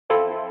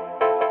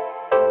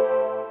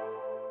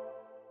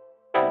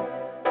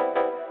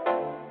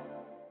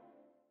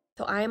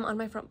So I am on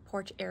my front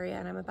porch area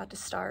and I'm about to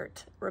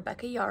start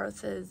Rebecca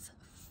Yaros's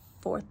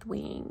Fourth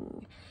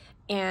Wing.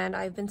 And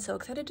I've been so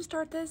excited to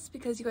start this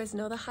because you guys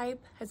know the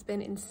hype has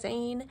been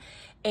insane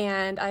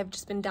and I've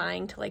just been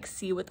dying to like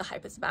see what the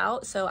hype is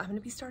about. So I'm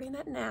gonna be starting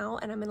that now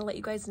and I'm gonna let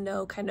you guys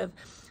know kind of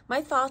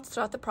my thoughts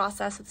throughout the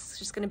process. It's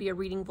just gonna be a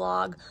reading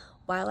vlog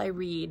while I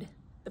read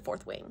the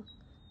Fourth Wing.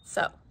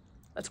 So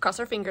let's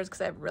cross our fingers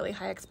because I have really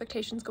high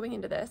expectations going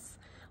into this,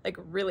 like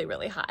really,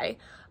 really high.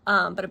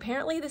 But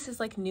apparently this is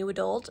like new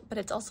adult, but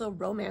it's also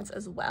romance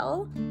as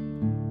well.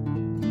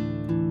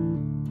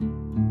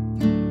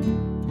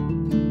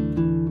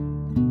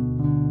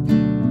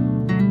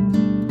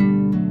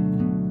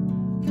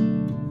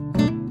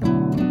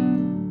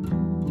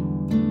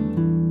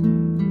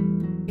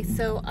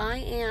 So I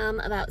am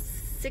about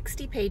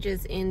 60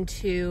 pages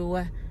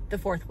into the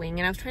Fourth Wing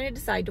and I was trying to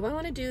decide, do I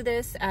want to do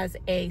this as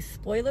a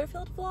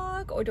spoiler-filled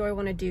vlog or do I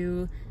want to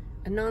do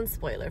a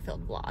non-spoiler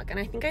filled vlog? And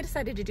I think I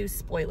decided to do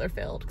spoiler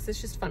filled because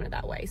it's just funner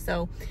that way.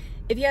 So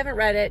if you haven't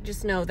read it,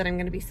 just know that I'm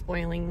going to be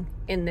spoiling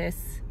in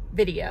this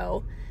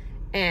video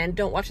and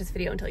don't watch this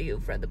video until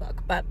you've read the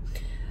book. But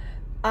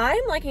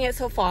I'm liking it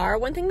so far.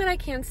 One thing that I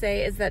can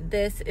say is that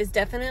this is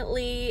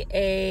definitely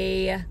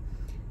a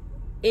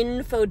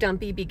info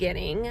dumpy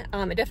beginning.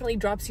 It definitely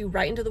drops you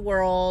right into the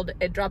world.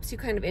 It drops you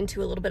kind of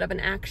into a little bit of an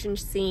action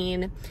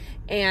scene,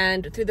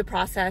 and through the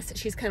process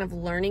she's kind of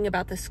learning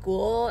about the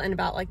school and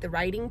about like the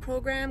writing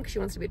program because she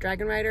wants to be a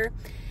dragon rider,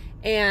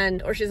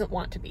 and or she doesn't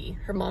want to be,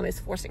 her mom is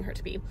forcing her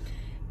to be,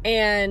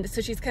 and so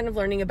she's kind of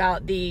learning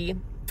about the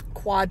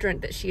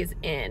quadrant that she is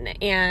in,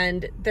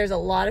 and there's a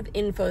lot of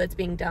info that's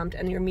being dumped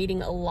and you're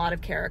meeting a lot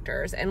of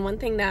characters. And one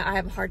thing that I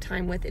have a hard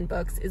time with in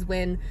books is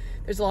when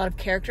there's a lot of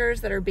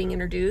characters that are being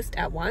introduced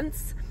at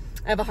once.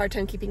 I have a hard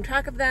time keeping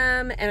track of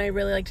them and I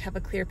really like to have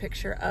a clear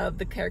picture of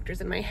the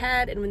characters in my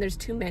head, and when there's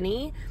too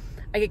many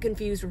I get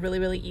confused really,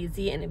 really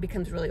easy and it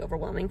becomes really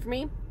overwhelming for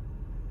me.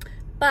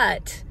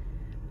 But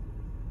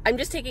I'm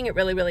just taking it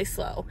really, really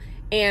slow.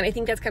 And I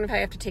think that's kind of how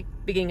you have to take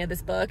the beginning of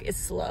this book, is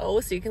slow,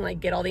 so you can like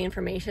get all the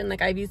information.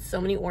 Like I've used so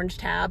many orange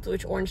tabs,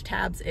 which orange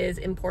tabs is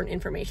important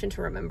information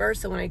to remember.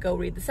 So when I go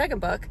read the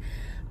second book,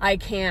 I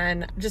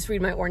can just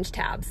read my orange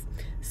tabs.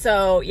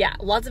 So yeah,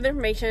 lots of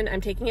information.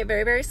 I'm taking it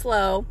very, very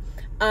slow.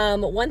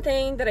 One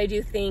thing that I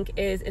do think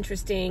is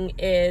interesting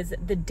is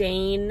the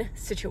Dane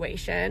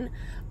situation.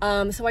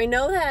 So I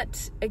know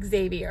that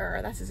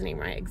Xavier, that's his name,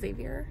 right?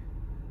 Xavier?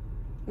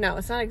 No,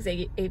 it's not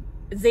Xavier,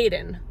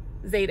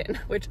 Xaden,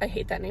 which I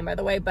hate that name by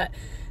the way, but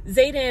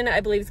Xaden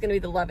I believe is going to be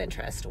the love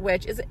interest,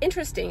 which is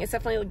interesting. It's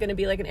definitely going to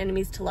be like an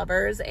enemies to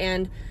lovers,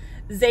 and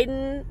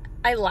Xaden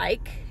I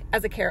like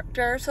as a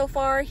character so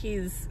far.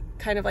 He's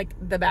kind of like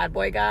the bad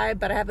boy guy,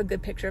 but I have a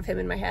good picture of him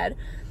in my head.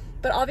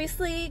 But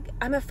obviously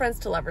I'm a friends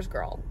to lovers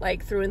girl,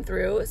 like through and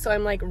through, so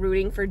I'm like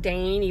rooting for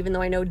Dane, even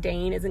though I know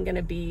Dane isn't going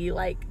to be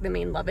like the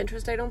main love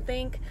interest, I don't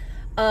think.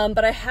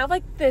 But I have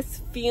like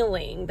this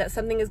feeling that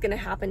something is going to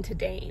happen to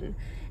Dane.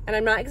 And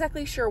I'm not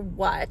exactly sure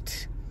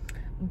what,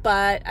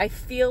 but I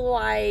feel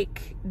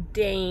like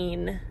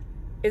Dane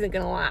isn't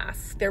gonna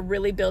last. They're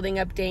really building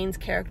up Dane's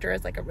character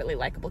as like a really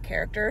likable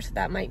character, so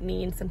that might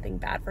mean something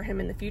bad for him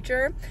in the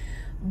future.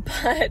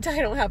 But I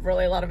don't have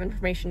really a lot of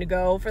information to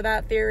go for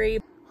that theory.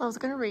 Well, I was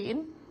gonna read,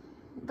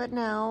 but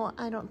now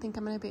I don't think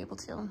I'm gonna be able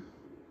to.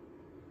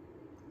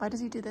 Why does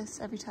he do this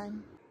every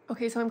time?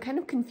 Okay, so I'm kind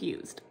of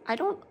confused. I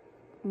don't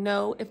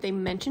know if they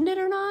mentioned it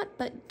or not,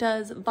 but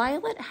does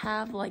Violet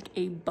have like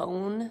a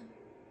bone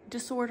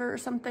disorder or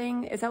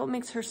something? Is that what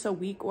makes her so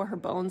weak, or her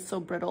bones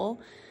so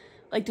brittle?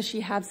 Like, does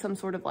she have some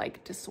sort of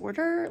like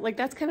disorder? Like,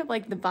 that's kind of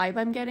like the vibe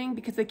I'm getting,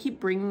 because they keep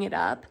bringing it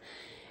up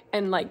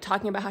and like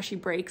talking about how she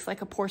breaks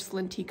like a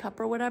porcelain teacup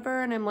or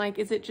whatever, and I'm like,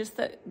 is it just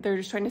that they're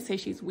just trying to say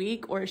she's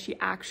weak, or is she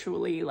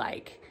actually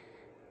like,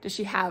 does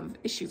she have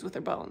issues with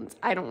her bones?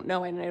 I don't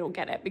know, and I don't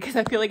get it, because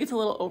I feel like it's a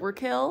little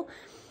overkill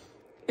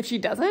if she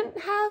doesn't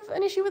have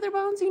an issue with her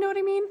bones, you know what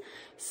I mean?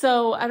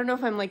 So I don't know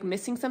if I'm like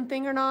missing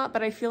something or not,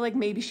 but I feel like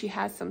maybe she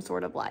has some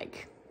sort of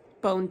like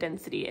bone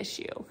density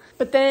issue.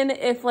 But then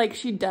if like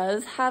she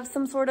does have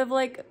some sort of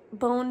like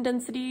bone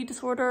density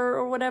disorder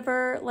or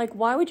whatever, like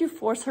why would you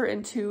force her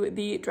into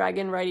the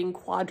dragon riding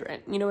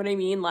quadrant? You know what I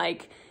mean?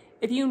 Like,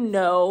 if you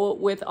know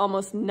with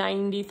almost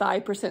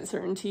 95%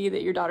 certainty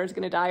that your daughter's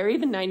gonna die, or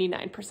even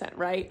 99%,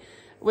 right?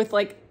 With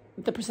like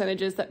the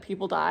percentages that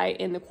people die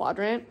in the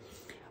quadrant,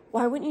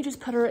 why wouldn't you just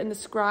put her in the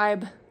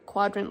scribe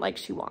quadrant like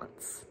she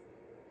wants?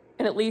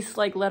 And at least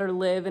like let her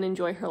live and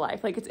enjoy her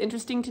life. Like, it's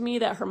interesting to me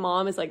that her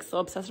mom is like so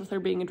obsessed with her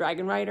being a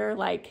dragon rider.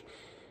 Like,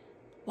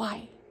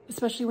 why?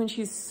 Especially when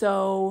she's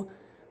so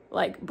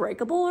like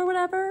breakable or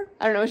whatever.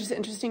 I don't know, it's just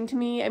interesting to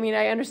me. I mean,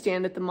 I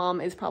understand that the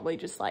mom is probably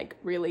just like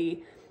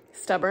really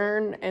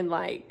stubborn and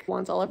like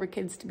wants all of her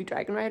kids to be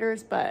dragon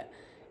riders, but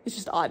it's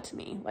just odd to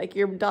me. Like,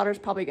 your daughter's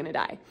probably gonna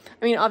die.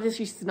 I mean,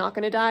 obviously she's not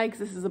gonna die because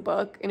this is a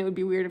book and it would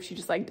be weird if she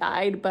just like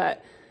died,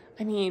 but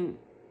I mean,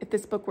 if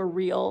this book were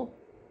real,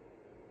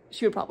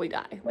 she would probably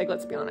die. Like,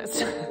 let's be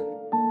honest.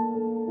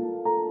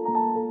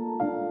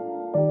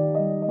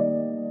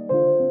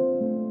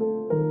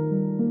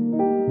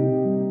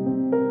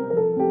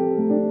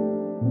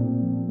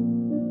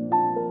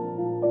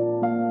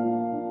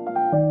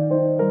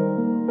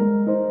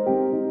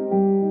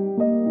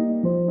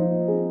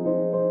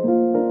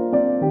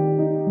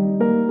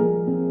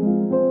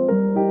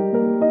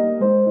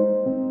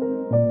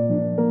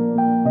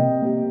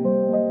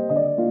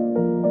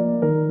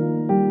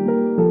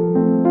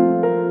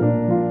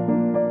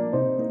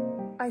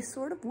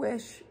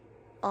 wish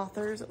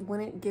authors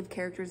wouldn't give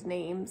characters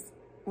names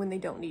when they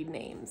don't need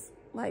names.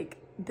 Like,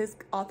 this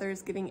author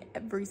is giving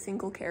every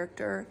single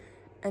character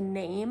a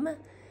name,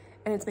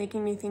 and it's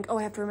making me think, oh,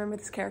 I have to remember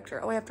this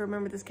character. Oh, I have to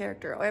remember this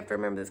character. Oh, I have to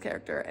remember this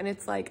character. And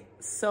it's like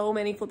so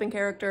many flipping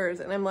characters.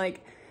 And I'm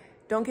like,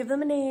 don't give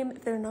them a name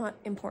if they're not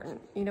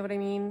important. You know what I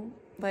mean?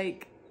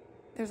 Like,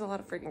 there's a lot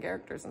of freaking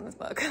characters in this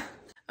book.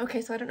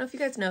 Okay, so I don't know if you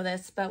guys know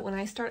this, but when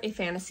I start a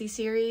fantasy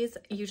series,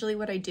 usually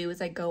what I do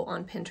is I go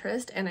on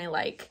Pinterest and I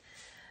like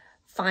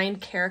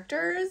find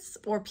characters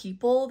or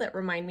people that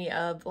remind me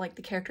of like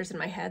the characters in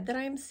my head that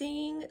I'm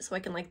seeing, so I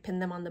can like pin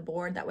them on the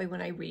board. That way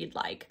when I read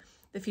like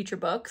the future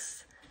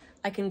books,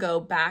 I can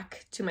go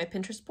back to my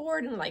Pinterest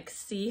board and like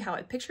see how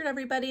I pictured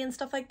everybody and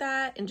stuff like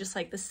that, and just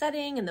like the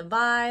setting and the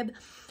vibe.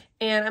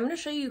 And I'm going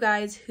to show you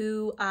guys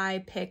who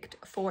I picked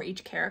for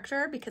each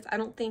character, because I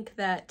don't think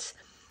that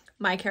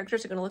my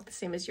characters are going to look the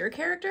same as your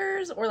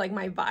characters, or like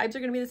my vibes are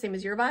going to be the same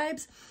as your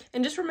vibes.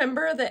 And just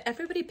remember that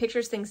everybody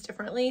pictures things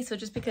differently. So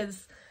just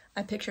because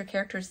I picture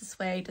characters this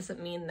way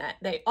doesn't mean that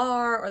they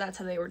are, or that's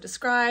how they were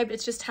described.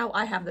 It's just how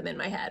I have them in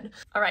my head.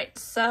 All right,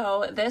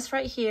 so this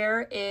right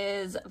here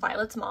is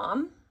Violet's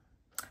mom.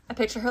 I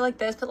picture her like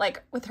this, but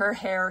like with her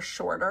hair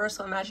shorter.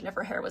 So imagine if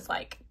her hair was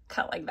like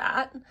cut like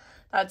that.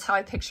 That's how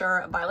I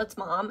picture Violet's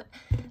mom.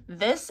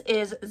 This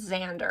is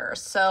Xander.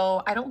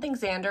 So I don't think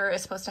Xander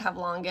is supposed to have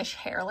longish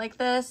hair like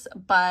this,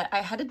 but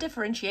I had to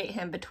differentiate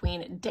him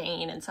between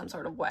Dane in some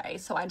sort of way.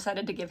 So I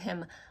decided to give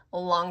him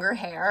longer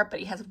hair,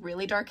 but he has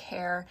really dark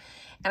hair.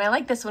 And I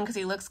like this one because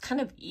he looks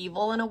kind of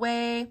evil in a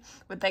way,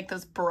 with like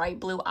those bright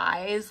blue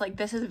eyes. Like,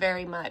 this is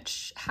very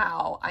much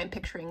how I'm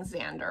picturing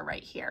Xander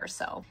right here.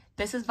 So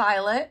this is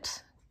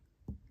Violet.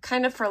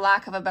 Kind of for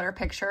lack of a better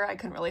picture, I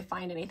couldn't really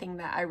find anything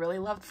that I really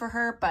loved for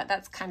her, but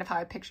that's kind of how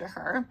I picture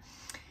her.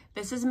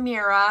 This is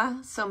Mira.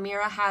 So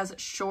Mira has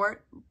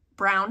short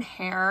brown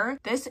hair.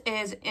 This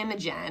is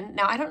Imogen.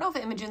 Now, I don't know if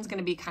Imogen's going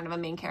to be kind of a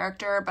main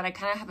character, but I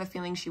kind of have a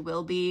feeling she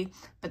will be.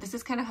 But this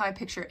is kind of how I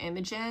picture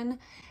Imogen.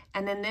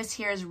 And then this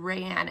here is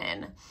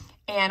Rhiannon.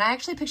 And I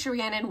actually picture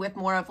Rhiannon with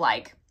more of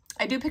like,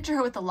 I do picture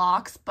her with the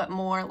locks, but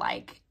more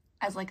like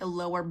as like a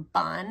lower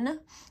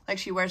bun. Like,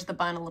 she wears the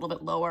bun a little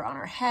bit lower on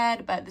her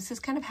head, but this is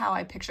kind of how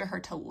I picture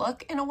her to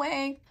look in a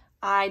way.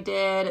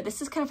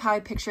 This is kind of how I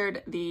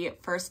pictured the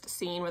first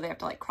scene where they have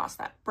to like cross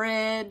that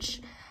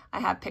bridge. I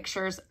have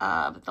pictures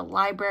of the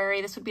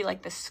library. This would be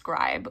like the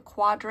scribe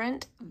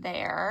quadrant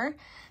there.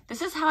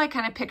 This is how I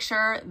kind of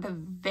picture the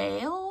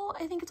Vale,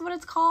 I think is what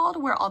it's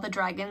called, where all the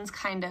dragons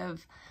kind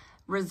of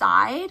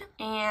reside.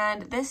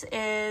 And this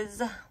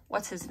is,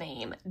 what's his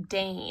name?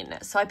 Dane.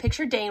 So I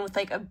picture Dane with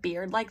like a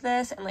beard like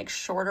this and like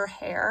shorter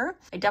hair.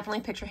 I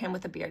definitely picture him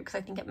with a beard because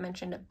I think it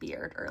mentioned a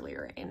beard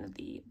earlier in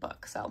the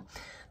book. So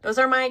those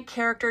are my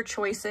character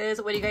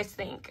choices. What do you guys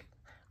think?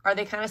 Are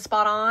they kind of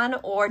spot on,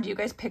 or do you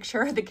guys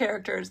picture the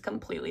characters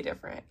completely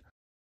different?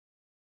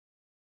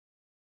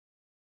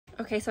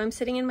 Okay, so I'm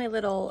sitting in my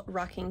little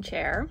rocking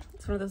chair.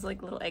 It's one of those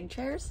like little egg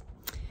chairs.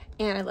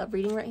 And I love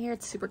reading right here.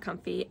 It's super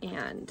comfy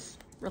and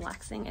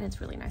relaxing, and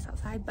it's really nice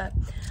outside. But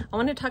I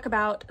want to talk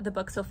about the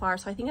book so far.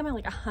 So I think I'm at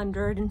like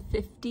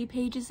 150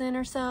 pages in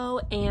or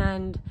so,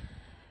 and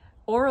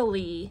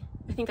Oralee,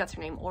 I think that's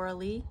her name,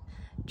 Oralee,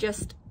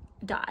 just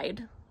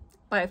died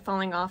by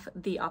falling off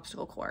the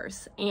obstacle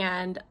course.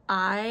 And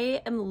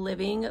I am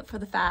living for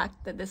the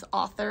fact that this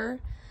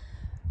author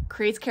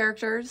creates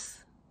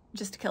characters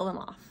just to kill them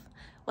off.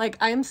 Like,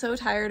 I am so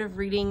tired of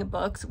reading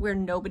books where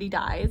nobody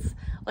dies.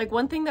 Like,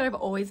 one thing that I've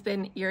always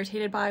been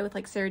irritated by with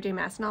like Sarah J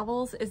Maas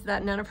novels is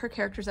that none of her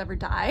characters ever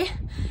die.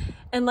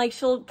 And like,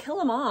 she'll kill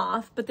them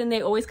off, but then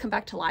they always come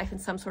back to life in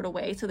some sort of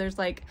way. So there's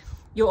like,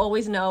 you'll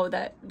always know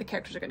that the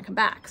characters are going to come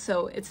back.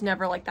 So it's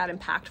never like that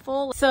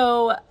impactful.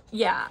 So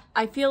yeah,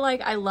 I feel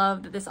like I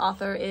love that this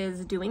author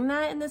is doing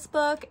that in this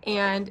book,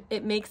 and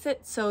it makes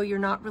it so you're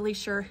not really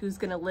sure who's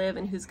going to live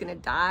and who's going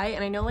to die.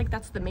 And I know like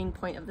that's the main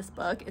point of this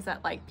book, is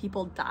that like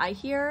people die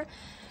here.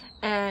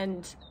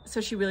 And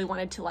so she really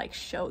wanted to like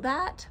show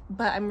that,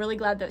 but I'm really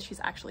glad that she's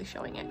actually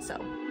showing it. So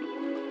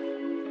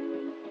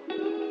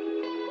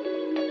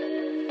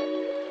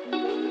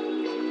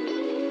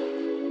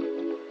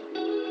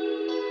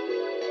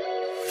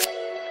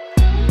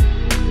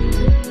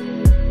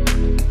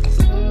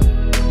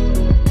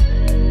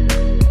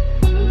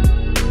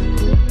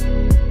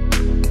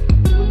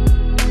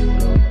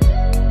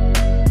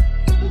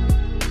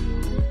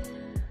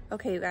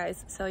okay, you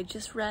guys, so I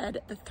just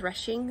read the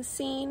threshing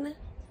scene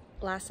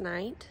last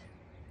night.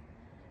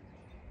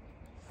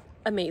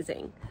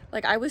 Amazing.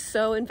 Like, I was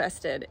so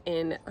invested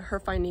in her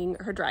finding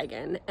her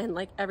dragon, and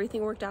like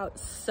everything worked out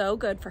so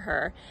good for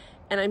her.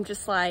 And I'm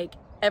just like,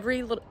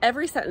 every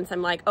sentence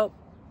I'm like, oh,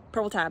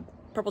 purple tab,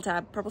 purple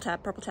tab, purple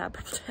tab, purple tab,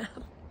 purple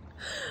tab.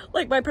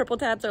 Like, my purple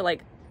tabs are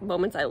like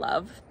moments I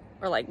love,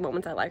 or like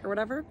moments I like, or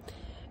whatever.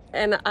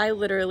 And I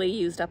literally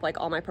used up like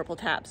all my purple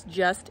tabs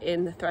just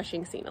in the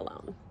threshing scene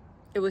alone.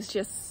 It was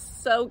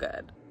just so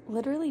good.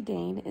 Literally,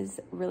 Dane is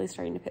really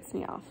starting to piss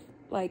me off.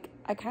 Like,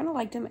 I kind of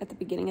liked him at the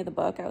beginning of the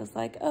book. I was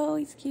like, oh,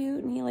 he's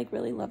cute, and he like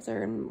really loves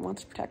her and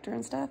wants to protect her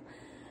and stuff.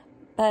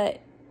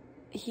 but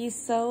he's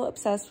so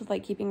obsessed with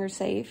like keeping her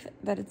safe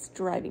that it's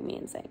driving me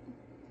insane.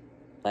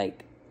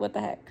 Like, what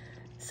the heck?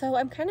 So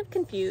I'm kind of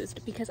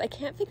confused because I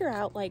can't figure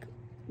out like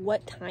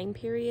what time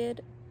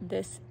period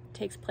this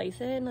takes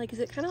place in. Like, is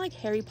it kind of like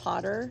Harry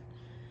Potter,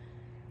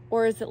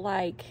 or is it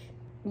like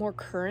more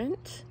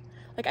current?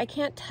 Like, I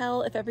can't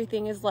tell if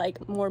everything is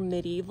like more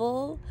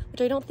medieval, which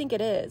I don't think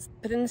it is.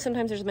 But then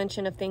sometimes there's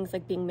mention of things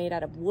like being made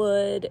out of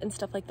wood and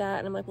stuff like that.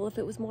 And I'm like, well, if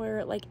it was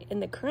more like in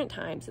the current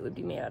times, it would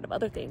be made out of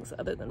other things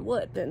other than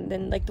wood. And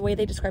then like the way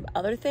they describe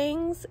other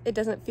things, it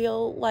doesn't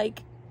feel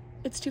like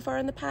it's too far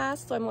in the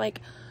past. So I'm like,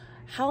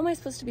 how am I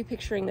supposed to be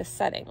picturing this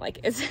setting? Like,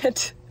 is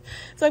it...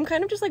 So I'm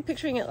kind of just like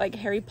picturing it like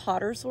Harry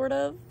Potter, sort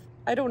of.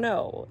 I don't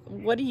know.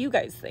 What do you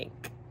guys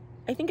think?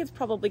 I think it's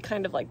probably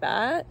kind of like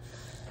that.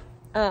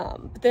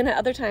 But then at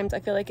other times I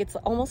feel like it's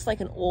almost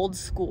like an old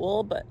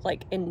school, but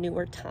like in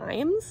newer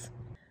times.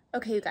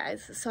 Okay, you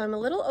guys, so I'm a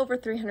little over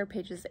 300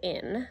 pages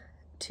in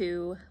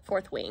to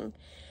Fourth Wing,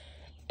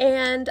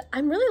 and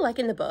I'm really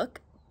liking the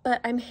book,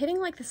 but I'm hitting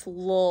like this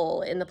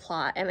lull in the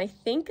plot, and I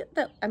think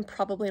that I'm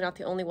probably not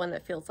the only one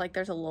that feels like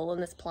there's a lull in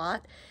this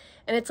plot.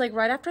 And it's like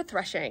right after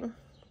threshing,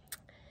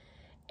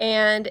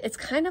 and it's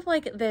kind of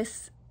like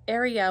this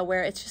area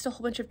where it's just a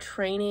whole bunch of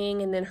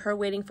training and then her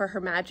waiting for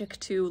her magic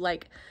to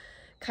like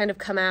kind of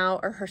come out,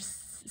 or her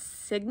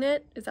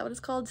signet, is that what it's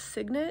called?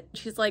 Signet?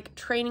 She's like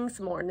training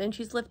some more, and then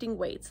she's lifting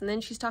weights, and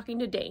then she's talking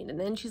to Dane, and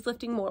then she's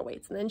lifting more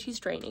weights, and then she's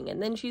training,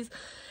 and then she's,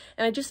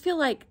 and I just feel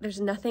like there's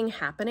nothing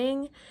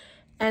happening.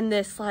 And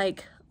this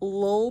like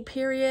lull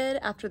period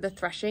after the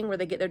threshing where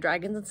they get their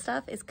dragons and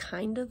stuff is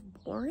kind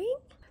of boring.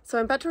 So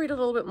I'm about to read a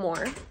little bit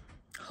more,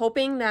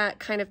 hoping that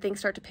kind of things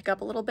start to pick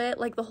up a little bit.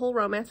 Like the whole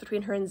romance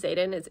between her and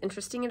Xaden is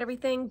interesting and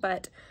everything,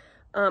 but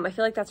I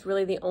feel like that's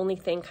really the only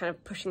thing kind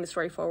of pushing the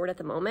story forward at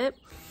the moment.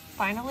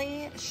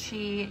 Finally,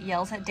 she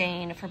yells at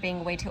Dane for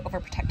being way too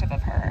overprotective of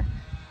her,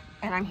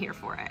 and I'm here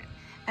for it.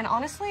 And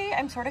honestly,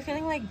 I'm sort of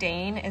feeling like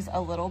Dane is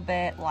a little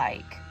bit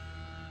like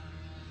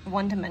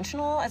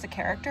one-dimensional as a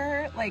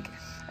character. Like,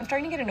 I'm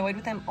starting to get annoyed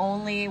with him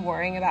only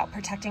worrying about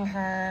protecting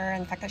her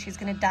and the fact that she's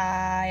gonna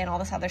die and all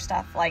this other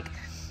stuff. Like,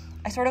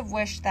 I sort of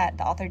wish that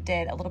the author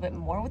did a little bit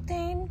more with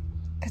Dane,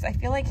 because I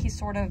feel like he's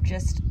sort of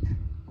just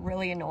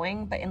really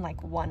annoying, but in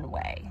like one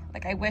way.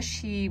 Like, I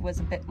wish he was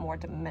a bit more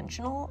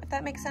dimensional, if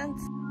that makes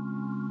sense.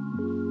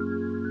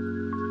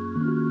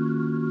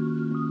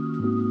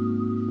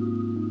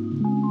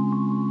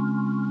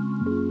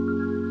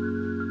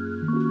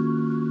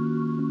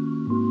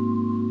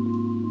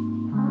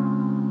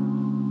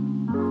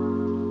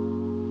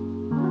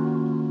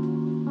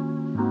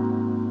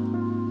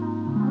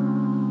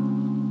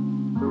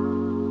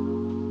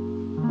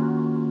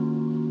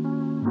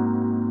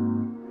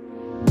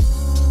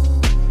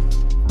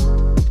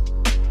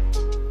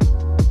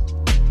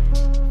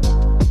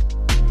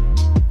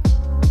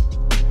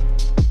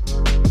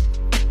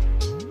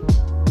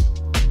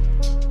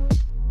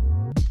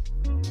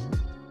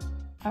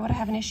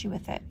 Issue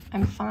with it.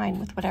 I'm fine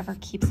with whatever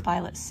keeps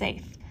Violet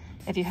safe,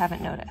 if you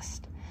haven't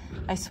noticed.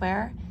 I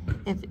swear,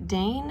 if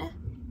Dane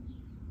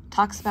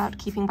talks about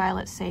keeping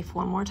Violet safe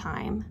one more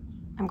time,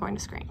 I'm going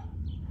to scream.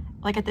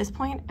 Like, at this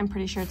point, I'm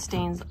pretty sure it's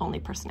Dane's only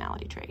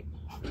personality trait.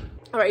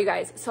 All right, you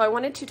guys, so I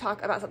wanted to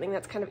talk about something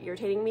that's kind of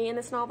irritating me in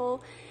this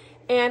novel,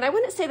 and I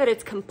wouldn't say that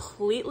it's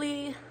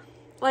completely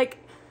like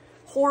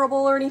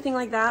horrible or anything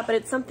like that, but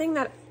it's something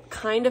that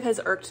kind of has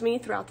irked me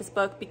throughout this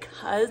book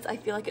because I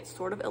feel like it's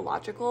sort of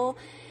illogical.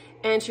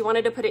 And she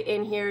wanted to put it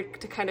in here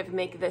to kind of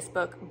make this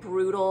book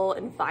brutal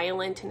and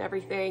violent and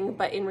everything,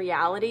 but in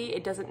reality,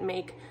 it doesn't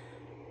make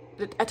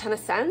a ton of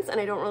sense, and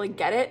I don't really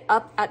get it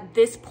up at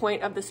this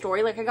point of the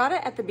story. Like, I got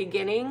it at the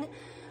beginning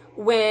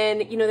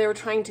when, you know, they were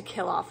trying to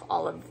kill off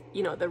all of,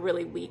 you know, the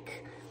really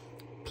weak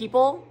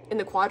people in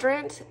the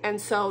quadrant, and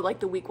so,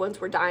 like, the weak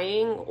ones were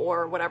dying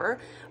or whatever.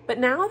 But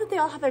now that they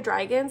all have their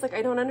dragons, like,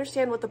 I don't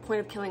understand what the point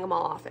of killing them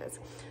all off is.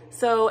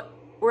 So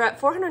we're at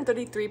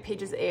 433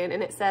 pages in,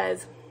 and it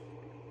says,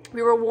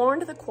 "We were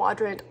warned the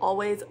quadrant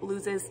always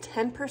loses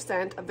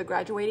 10% of the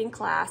graduating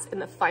class in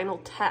the final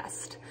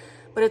test,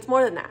 but it's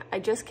more than that. I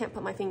just can't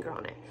put my finger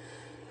on it."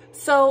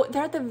 So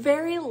they're at the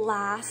very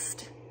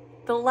last,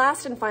 the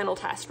last and final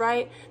test,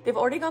 right? They've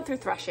already gone through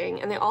threshing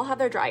and they all have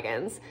their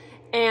dragons,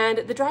 and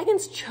the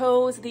dragons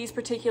chose these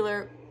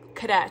particular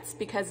cadets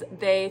because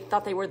they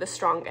thought they were the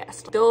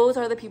strongest. Those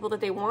are the people that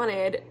they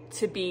wanted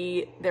to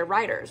be their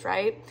riders,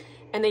 right?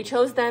 And they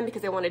chose them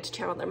because they wanted to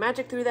channel their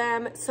magic through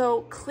them.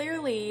 So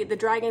clearly the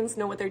dragons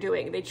know what they're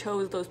doing. They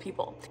chose those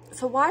people.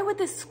 So why would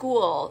this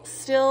school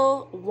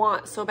still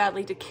want so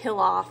badly to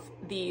kill off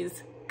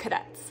these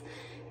cadets?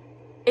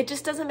 It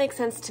just doesn't make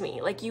sense to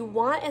me. Like, you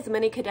want as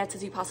many cadets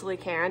as you possibly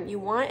can. You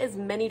want as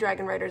many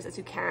dragon riders as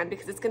you can,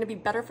 because it's going to be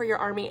better for your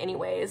army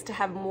anyways to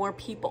have more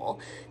people.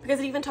 Because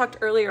it even talked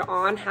earlier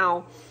on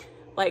how,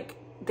 like,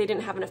 they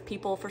didn't have enough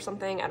people for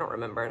something. I don't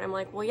remember. And I'm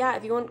like, well, yeah,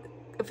 if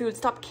you would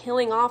stop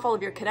killing off all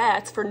of your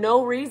cadets for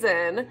no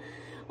reason,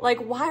 like,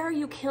 why are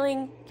you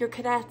killing your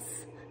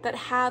cadets that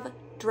have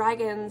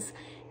dragons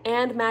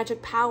and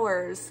magic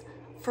powers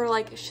for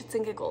like shits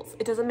and giggles.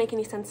 It doesn't make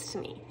any sense to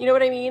me. You know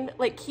what I mean?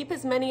 Like, keep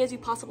as many as you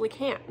possibly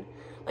can.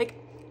 Like,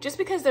 just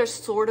because they're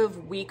sort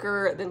of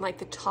weaker than like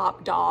the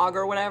top dog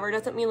or whatever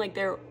doesn't mean like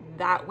they're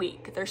that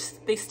weak.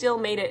 They still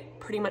made it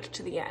pretty much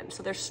to the end,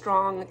 so they're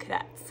strong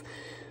cadets.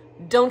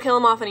 Don't kill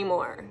them off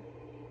anymore.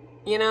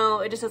 You know,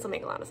 it just doesn't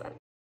make a lot of sense.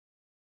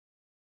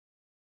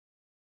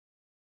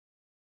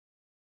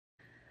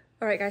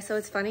 All right, guys, so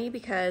it's funny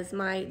because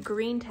my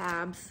green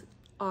tabs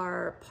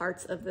are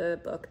parts of the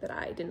book that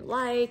I didn't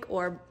like,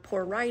 or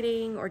poor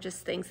writing, or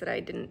just things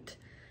that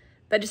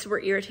just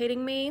were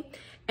irritating me.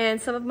 And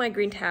some of my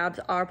green tabs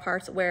are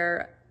parts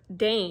where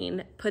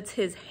Dane puts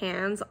his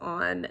hands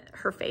on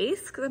her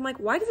face, because I'm like,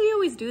 why does he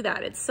always do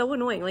that? It's so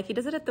annoying. Like, he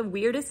does it at the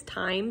weirdest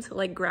times to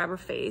like grab her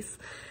face,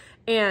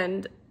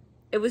 and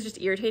it was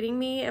just irritating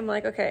me. I'm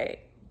like,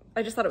 okay,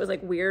 I just thought it was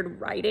like weird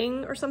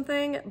writing or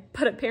something,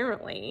 but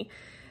apparently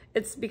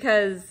it's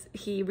because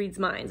he reads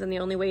minds, and the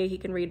only way he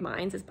can read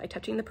minds is by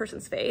touching the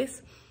person's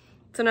face.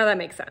 So now that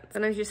makes sense,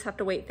 and I just have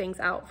to wait things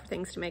out for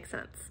things to make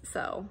sense.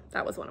 So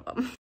that was one of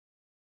them.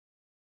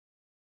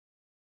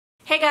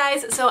 Hey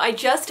guys, so I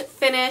just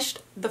finished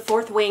The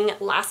Fourth Wing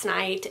last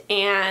night,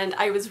 and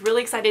I was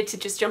really excited to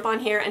just jump on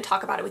here and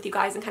talk about it with you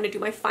guys and kind of do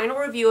my final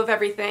review of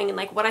everything and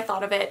like what I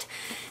thought of it.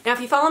 Now, if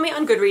you follow me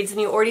on Goodreads, then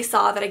you already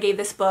saw that I gave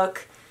this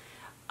book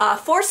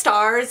 4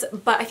 stars,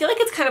 but I feel like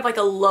it's kind of like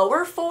a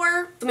lower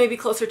 4, so maybe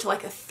closer to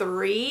like a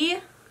 3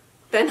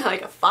 than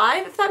like a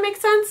 5, if that makes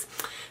sense.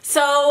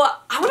 So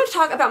I want to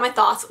talk about my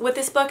thoughts with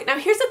this book. Now,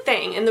 here's the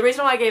thing, and the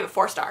reason why I gave it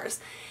 4 stars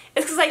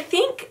is because I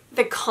think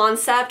the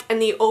concept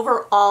and the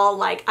overall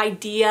like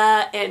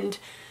idea and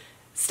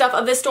stuff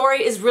of this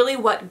story is really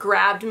what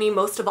grabbed me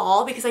most of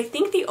all, because I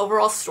think the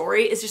overall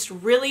story is just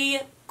really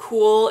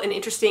cool and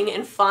interesting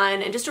and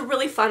fun, and just a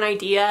really fun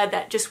idea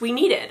that just we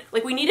needed.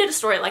 Like, we needed a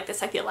story like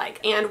this, I feel like.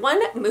 And one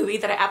movie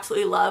that I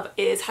absolutely love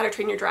is How to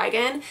Train Your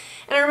Dragon.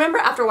 And I remember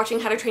after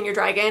watching How to Train Your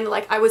Dragon,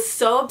 like, I was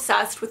so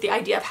obsessed with the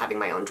idea of having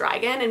my own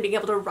dragon and being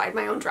able to ride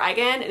my own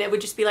dragon, and it would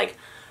just be like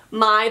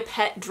my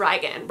pet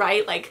dragon,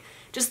 right? Like,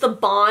 just the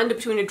bond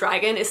between a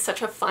dragon is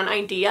such a fun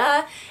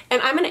idea.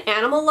 And I'm an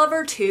animal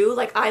lover too.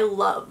 Like, I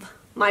love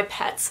my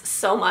pets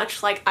so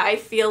much. Like, I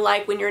feel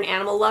like when you're an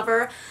animal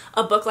lover,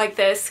 a book like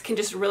this can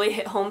just really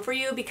hit home for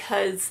you,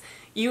 because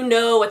you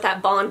know what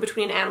that bond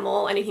between an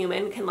animal and a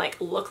human can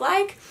like look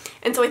like.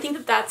 And so I think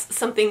that that's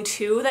something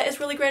too that is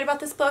really great about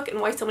this book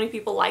and why so many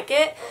people like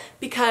it,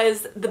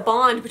 because the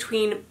bond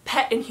between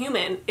pet and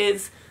human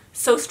is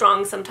so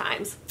strong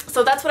sometimes.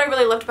 So that's what I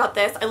really loved about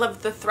this. I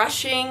loved the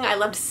threshing. I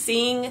loved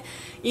seeing,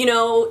 you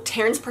know,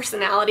 Taryn's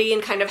personality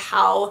and kind of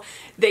how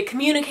they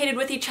communicated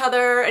with each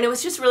other, and it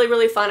was just really,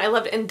 really fun. I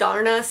loved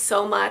Andarna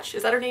so much.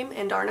 Is that her name?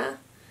 Andarna?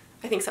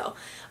 I think so.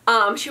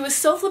 She was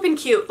so flippin'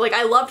 cute. Like,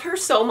 I loved her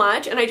so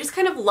much, and I just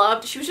kind of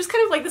loved, she was just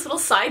kind of like this little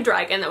side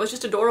dragon that was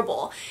just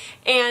adorable.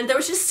 And there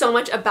was just so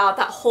much about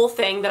that whole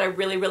thing that I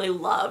really, really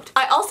loved.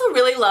 I also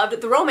really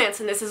loved the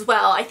romance in this as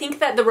well. I think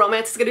that the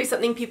romance is gonna be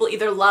something people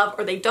either love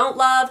or they don't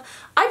love.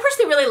 I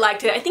personally really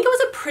liked it. I think it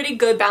was a pretty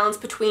good balance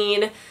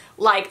between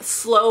like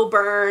slow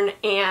burn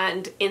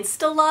and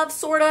insta love,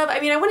 sort of. I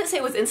mean, I wouldn't say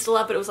it was insta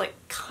love, but it was like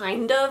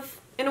kind of,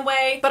 in a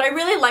way. But I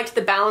really liked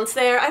the balance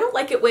there. I don't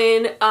like it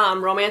when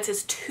romance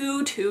is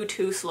too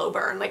slow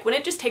burn. Like, when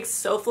it just takes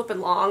so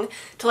flippin' long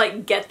to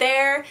like get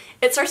there,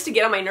 it starts to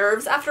get on my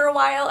nerves after a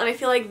while, and I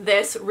feel like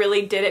this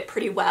really did it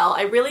pretty well.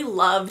 I really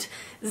loved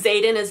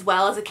Xaden as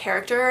well as a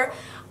character.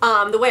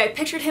 The way I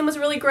pictured him was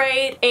really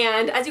great,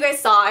 and as you guys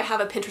saw, I have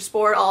a Pinterest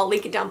board. I'll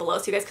link it down below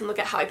so you guys can look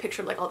at how I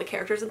pictured like all the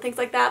characters and things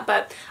like that,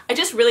 but I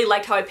just really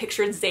liked how I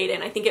pictured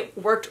Xaden. I think it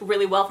worked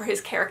really well for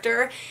his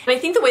character, and I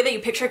think the way that you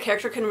picture a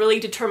character can really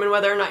determine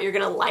whether or not you're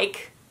gonna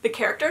like the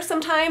character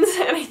sometimes,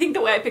 and I think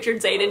the way I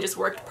pictured Xaden just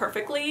worked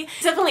perfectly. It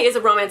definitely is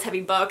a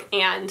romance-heavy book,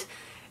 and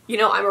you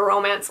know, I'm a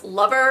romance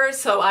lover,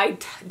 so I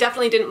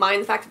definitely didn't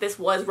mind the fact that this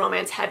was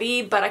romance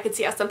heavy, but I could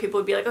see how some people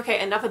would be like, okay,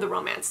 enough of the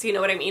romance, you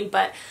know what I mean?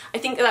 But I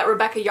think that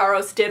Rebecca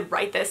Yarros did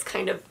write this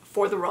kind of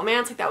for the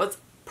romance. Like, that was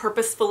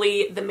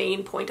purposefully the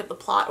main point of the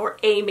plot, or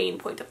a main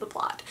point of the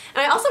plot.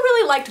 And I also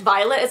really liked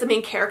Violet as a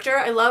main character.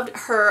 I loved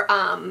her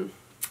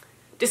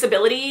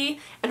disability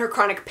and her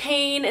chronic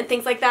pain and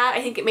things like that.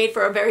 I think it made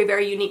for a very,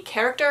 very unique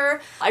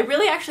character. I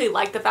really actually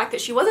liked the fact that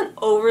she wasn't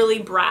overly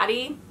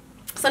bratty.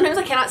 Sometimes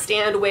I cannot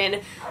stand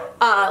when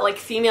like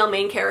female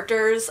main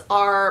characters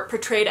are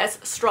portrayed as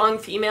strong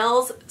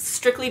females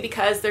strictly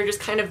because they're just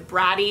kind of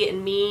bratty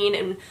and mean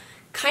and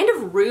kind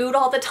of rude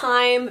all the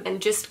time and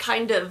just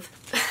kind of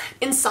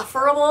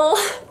insufferable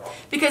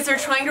because they're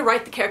trying to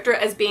write the character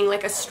as being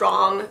like a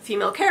strong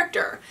female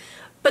character.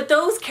 But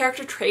those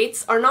character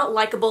traits are not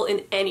likable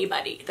in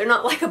anybody. They're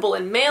not likable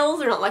in males,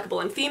 they're not likable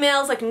in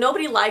females. Like,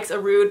 nobody likes a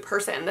rude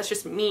person that's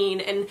just mean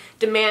and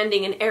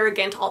demanding and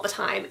arrogant all the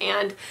time.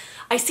 And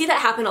I see that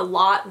happen a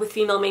lot with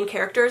female main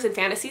characters in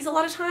fantasies a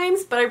lot of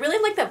times, but I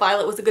really like that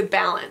Violet was a good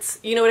balance.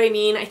 You know what I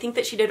mean? I think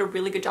that she did a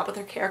really good job with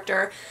her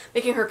character,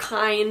 making her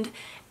kind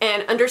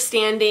and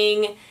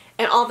understanding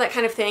and all of that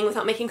kind of thing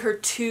without making her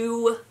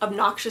too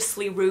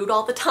obnoxiously rude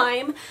all the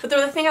time. But the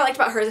other thing I liked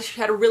about her is that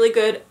she had a really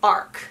good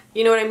arc.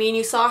 You know what I mean?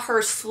 You saw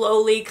her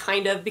slowly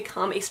kind of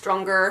become a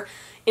stronger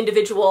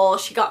individual.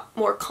 She got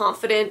more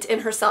confident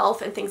in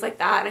herself and things like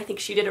that, and I think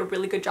she did a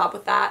really good job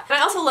with that. And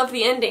I also loved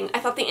the ending. I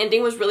thought the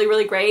ending was really,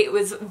 really great. It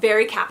was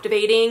very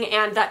captivating,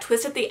 and that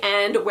twist at the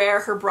end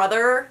where her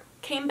brother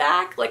came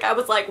back, like I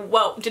was like,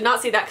 whoa, did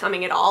not see that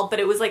coming at all, but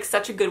it was like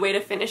such a good way to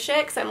finish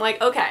it, because I'm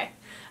like, okay,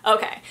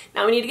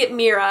 now we need to get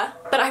Mira.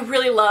 But I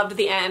really loved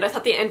the end. I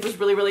thought the end was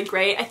really, really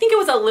great. I think it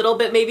was a little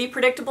bit maybe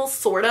predictable,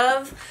 sort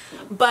of,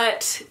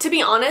 but to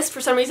be honest,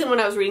 for some reason when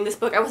I was reading this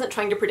book, I wasn't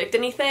trying to predict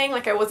anything.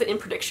 Like, I wasn't in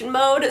prediction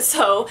mode,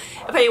 so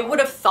if I would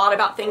have thought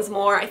about things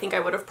more, I think I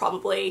would have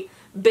probably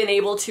been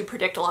able to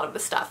predict a lot of the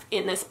stuff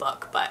in this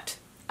book, but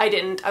I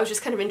didn't. I was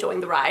just kind of enjoying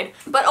the ride.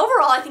 But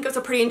overall, I think it was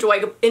a pretty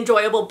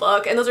enjoyable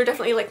book, and those are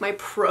definitely like my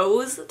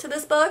pros to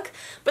this book,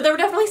 but there were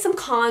definitely some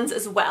cons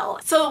as well.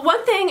 So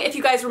one thing, if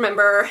you guys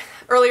remember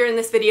earlier in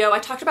this video, I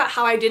talked about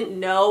how I didn't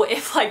know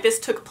if like this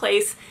took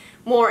place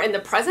more in the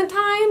present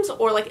times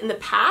or like in the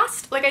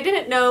past. Like, I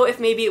didn't know if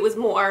maybe it was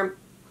more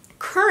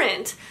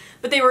current,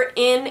 but they were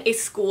in a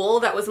school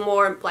that was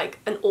more like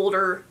an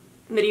older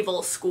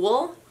medieval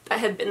school that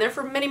had been there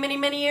for many, many,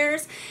 many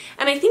years.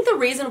 And I think the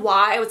reason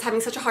why I was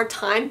having such a hard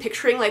time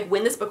picturing like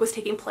when this book was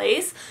taking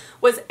place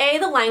was A,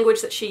 the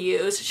language that she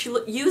used. She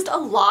used a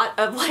lot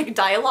of like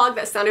dialogue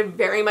that sounded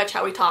very much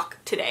how we talk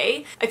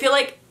today. I feel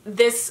like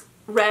this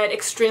read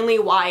extremely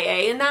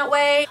YA in that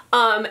way.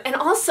 And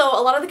also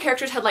a lot of the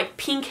characters had like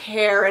pink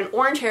hair and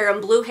orange hair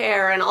and blue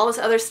hair and all this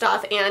other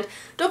stuff. And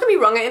don't get me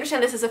wrong, I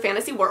understand this is a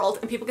fantasy world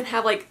and people can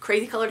have like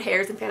crazy colored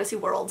hairs in fantasy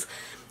worlds.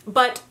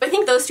 But I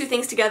think those two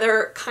things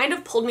together kind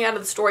of pulled me out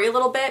of the story a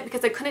little bit,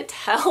 because I couldn't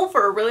tell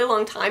for a really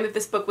long time if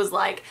this book was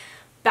like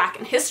back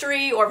in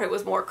history or if it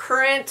was more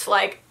current.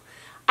 Like,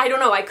 I don't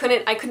know, I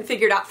couldn't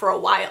figure it out for a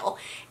while.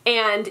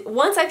 And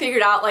once I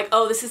figured out like,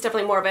 oh, this is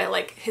definitely more of a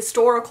like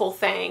historical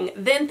thing,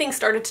 then things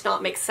started to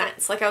not make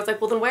sense. Like, I was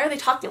like, well, then why are they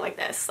talking like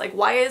this? Like,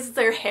 why is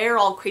their hair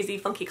all crazy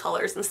funky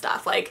colors and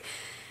stuff? Like,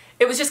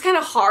 it was just kind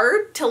of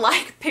hard to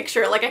like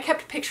picture. Like, I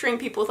kept picturing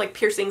people with like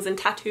piercings and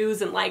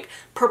tattoos and like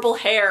purple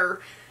hair,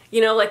 you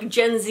know, like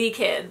Gen Z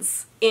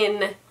kids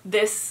in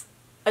this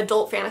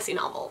adult fantasy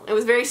novel. It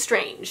was very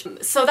strange.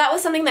 So that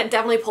was something that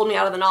definitely pulled me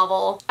out of the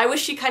novel. I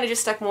wish she kind of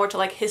just stuck more to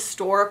like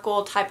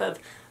historical type of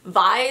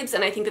vibes,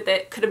 and I think that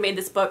that could have made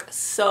this book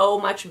so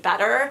much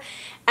better.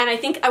 And I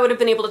think I would have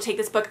been able to take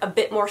this book a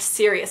bit more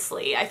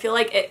seriously. I feel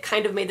like it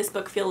kind of made this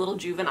book feel a little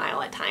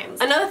juvenile at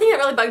times. Another thing that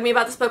really bugged me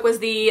about this book was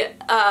the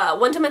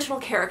one-dimensional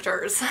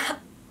characters.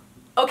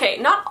 Okay,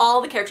 not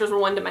all the characters were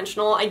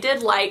one-dimensional. I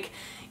did like,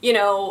 you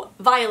know,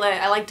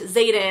 Violet, I liked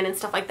Xaden and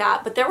stuff like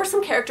that, but there were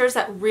some characters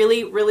that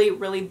really, really,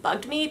 really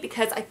bugged me,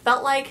 because I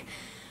felt like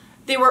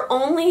they were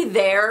only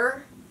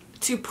there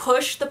to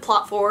push the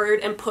plot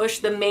forward and push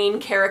the main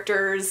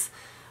character's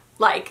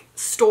like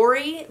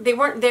story. They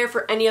weren't there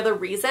for any other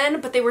reason,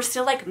 but they were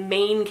still like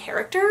main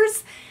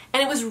characters,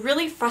 and it was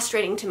really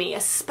frustrating to me,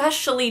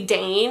 especially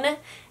Dane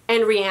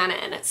and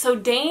Rhiannon. So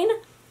Dane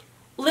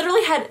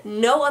literally had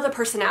no other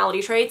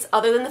personality traits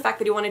other than the fact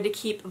that he wanted to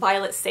keep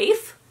Violet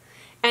safe,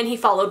 and he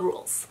followed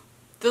rules.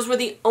 Those were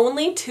the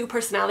only two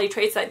personality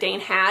traits that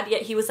Dane had,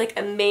 yet he was like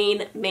a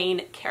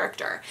main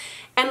character.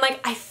 And like,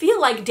 I feel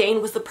like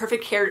Dane was the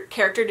perfect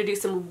character to do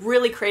some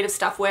really creative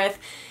stuff with.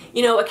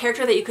 You know, a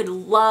character that you could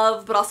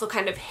love but also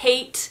kind of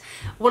hate.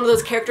 One of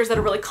those characters that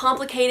are really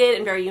complicated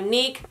and very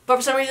unique. But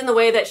for some reason, the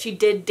way that she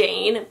did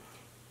Dane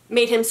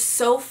made him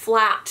so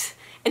flat,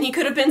 and he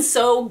could have been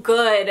so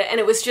good, and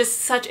it was just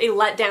such a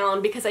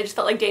letdown, because I just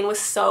felt like Dane was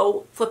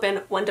so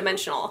flippin'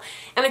 one-dimensional.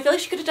 And I feel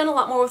like she could have done a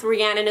lot more with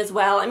Rhiannon as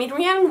well. I mean,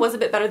 Rhiannon was a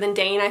bit better than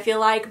Dane, I feel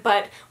like,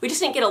 but we just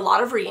didn't get a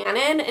lot of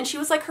Rhiannon, and she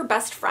was like her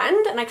best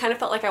friend, and I kind of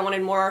felt like I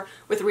wanted more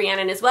with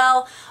Rhiannon as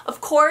well.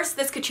 Of course,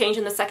 this could change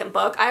in the second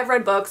book. I've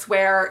read books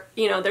where,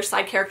 you know, there's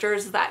side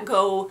characters that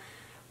go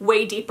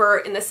way deeper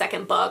in the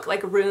second book,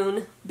 like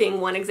Rune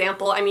being one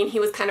example. I mean, he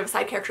was kind of a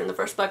side character in the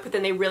first book, but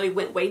then they really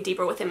went way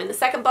deeper with him in the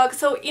second book.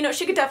 So, you know,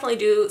 she could definitely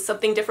do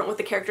something different with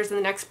the characters in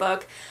the next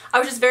book. I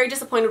was just very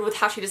disappointed with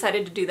how she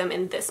decided to do them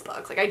in this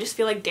book. Like, I just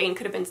feel like Dane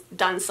could have been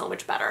done so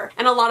much better.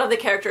 And a lot of the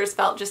characters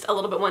felt just a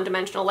little bit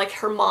one-dimensional, like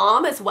her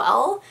mom as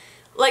well.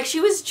 Like, she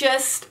was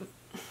just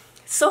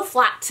so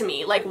flat to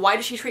me. Like, why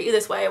does she treat you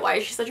this way? Why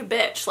is she such a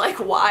bitch? Like,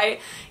 why?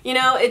 You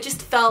know, it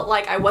just felt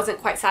like I wasn't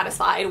quite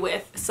satisfied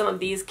with some of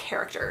these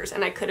characters,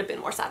 and I could have been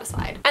more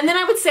satisfied. And then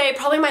I would say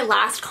probably my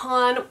last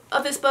con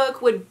of this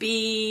book would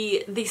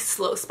be the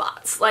slow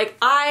spots. Like,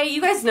 you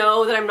guys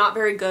know that I'm not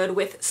very good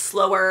with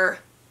slower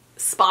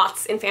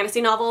spots in fantasy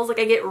novels. Like,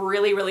 I get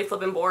really, really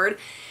flippin' bored,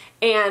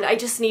 and I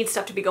just need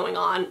stuff to be going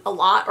on a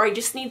lot, or I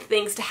just need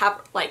things to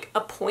have like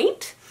a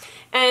point.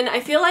 And I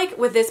feel like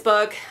with this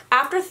book,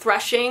 after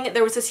Threshing,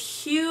 there was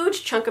this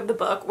huge chunk of the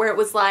book where it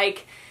was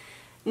like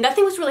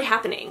nothing was really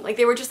happening. Like,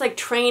 they were just like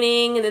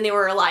training, and then they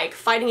were like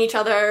fighting each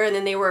other, and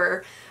then they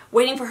were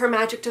waiting for her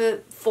magic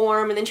to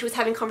form, and then she was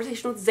having a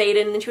conversation with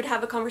Xaden, and then she would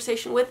have a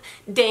conversation with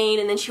Dane,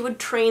 and then she would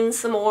train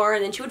some more,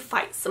 and then she would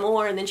fight some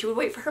more, and then she would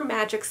wait for her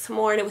magic some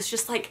more, and it was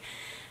just like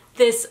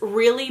this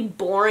really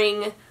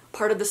boring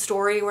part of the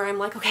story where I'm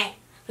like, okay,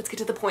 let's get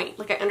to the point.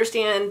 Like, I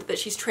understand that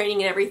she's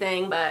training and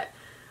everything, but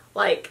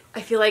like,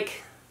 I feel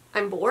like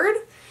I'm bored.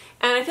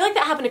 And I feel like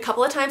that happened a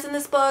couple of times in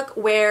this book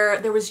where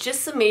there was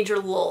just some major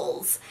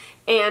lulls,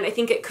 and I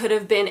think it could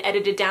have been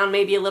edited down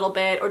maybe a little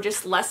bit, or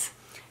just less.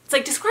 It's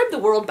like, describe the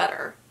world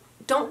better.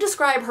 Don't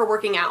describe her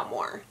working out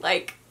more.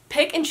 Like,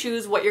 pick and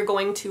choose what you're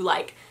going to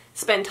like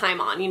spend time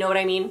on, you know what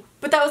I mean?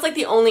 But that was like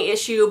the only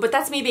issue, but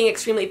that's me being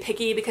extremely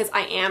picky because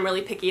I am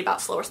really picky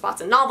about slower spots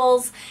in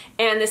novels,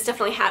 and this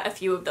definitely had a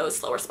few of those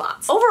slower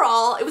spots.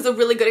 Overall, it was a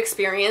really good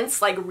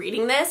experience, like,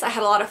 reading this. I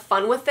had a lot of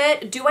fun with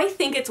it. Do I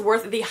think it's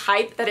worth the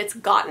hype that it's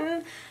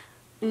gotten?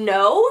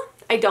 No,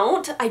 I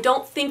don't. I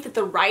don't think that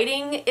the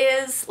writing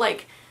is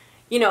like,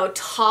 you know,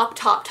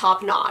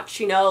 top notch,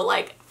 you know,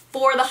 like,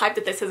 for the hype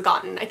that this has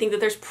gotten. I think that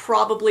there's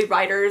probably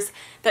writers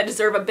that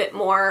deserve a bit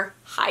more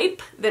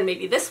hype than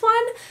maybe this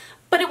one,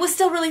 but it was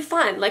still really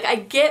fun. Like, I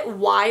get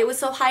why it was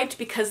so hyped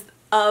because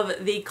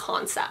of the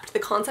concept. The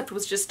concept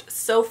was just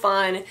so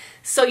fun,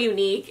 so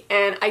unique,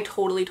 and I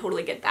totally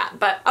get that.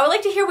 But I would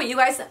like to hear what you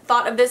guys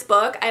thought of this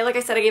book. Like I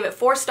said, I gave it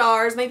 4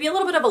 stars, maybe a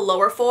little bit of a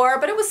lower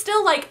 4, but it was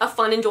still like a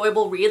fun,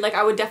 enjoyable read. Like,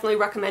 I would definitely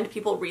recommend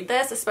people read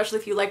this, especially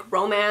if you like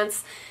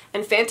romance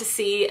and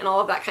fantasy and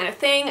all of that kind of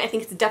thing. I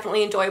think it's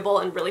definitely enjoyable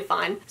and really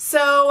fun.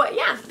 So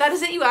yeah, that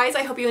is it, you guys.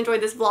 I hope you enjoyed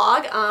this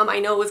vlog. I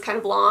know it was kind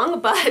of long,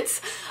 but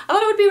I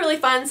thought it would be really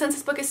fun since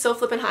this book is so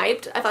flippin'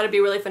 hyped. I thought it'd be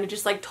really fun to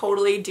just like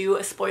totally do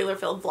a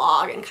spoiler-filled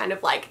vlog and kind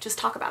of like just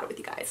talk about it with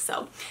you guys.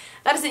 So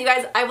that is it, you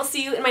guys. I will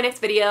see you in my next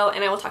video,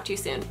 and I will talk to you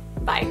soon.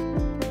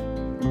 Bye.